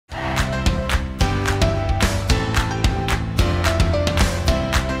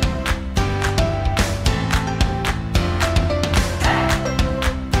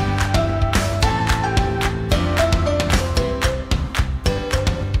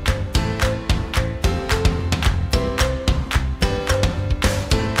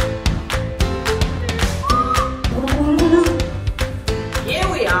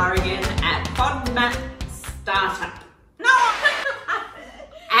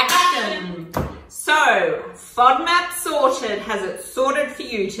Elimination. So, FODMAP sorted has it sorted for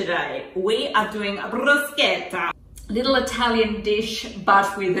you today. We are doing a bruschetta, little Italian dish,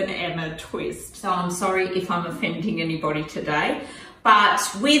 but with an Emma twist. So I'm sorry if I'm offending anybody today, but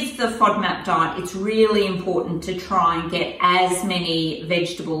with the FODMAP diet, it's really important to try and get as many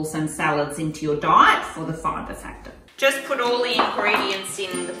vegetables and salads into your diet for the fibre factor. Just put all the ingredients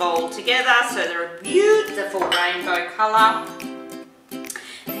in the bowl together so they're a beautiful rainbow colour.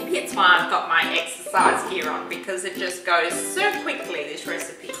 Maybe it's why I've got my exercise gear on, because it just goes so quickly, this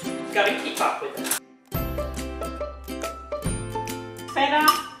recipe. You've got to keep up with it. Feta,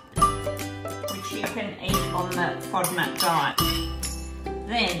 which you can eat on the FODMAP diet.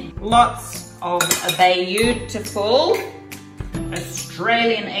 Then lots of a beautiful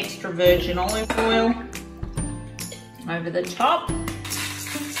Australian extra virgin olive oil over the top.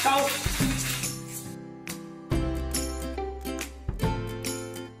 Salt.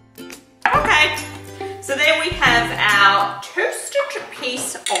 Okay, so there we have our toasted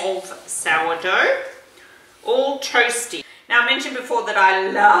piece of sourdough, all toasty. Now I mentioned before that I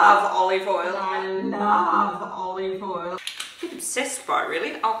love olive oil. I love olive oil. I'm obsessed by it,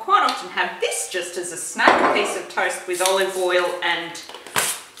 really. I'll quite often have this just as a snack, a piece of toast with olive oil and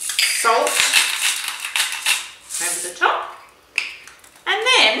salt over the top. And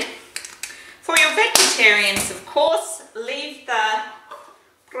then, for your vegetarians, of course, leave the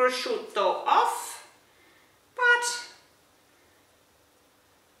prosciutto off, but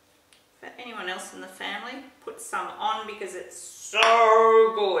for anyone else in the family, put some on because it's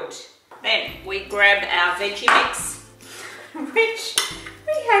so good. Then we grab our veggie mix, which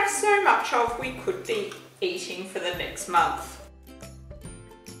we have so much of we could be eating for the next month.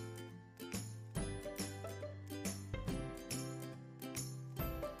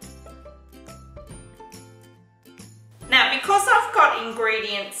 Now, because I've got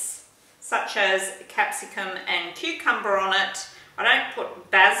ingredients such as capsicum and cucumber on it, I don't put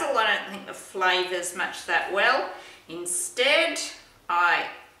basil. I don't think the flavours match that well. Instead, I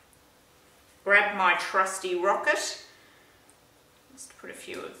grab my trusty rocket. Just put a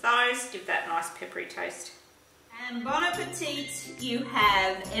few of those, give that nice peppery taste. And bon appetit, you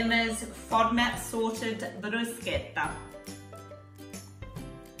have Emma's FODMAP sorted bruschetta.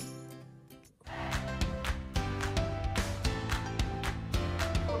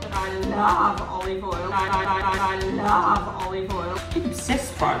 I love olive oil. I love olive oil. I'm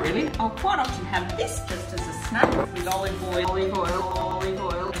obsessed by it, really. I'll quite often have this just as a snack with olive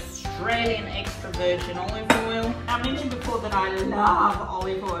oil. Australian extra virgin olive oil. I mentioned before that I love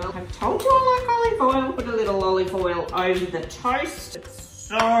olive oil. I've told you I like olive oil. Put a little olive oil over the toast. It's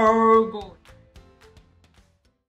so good.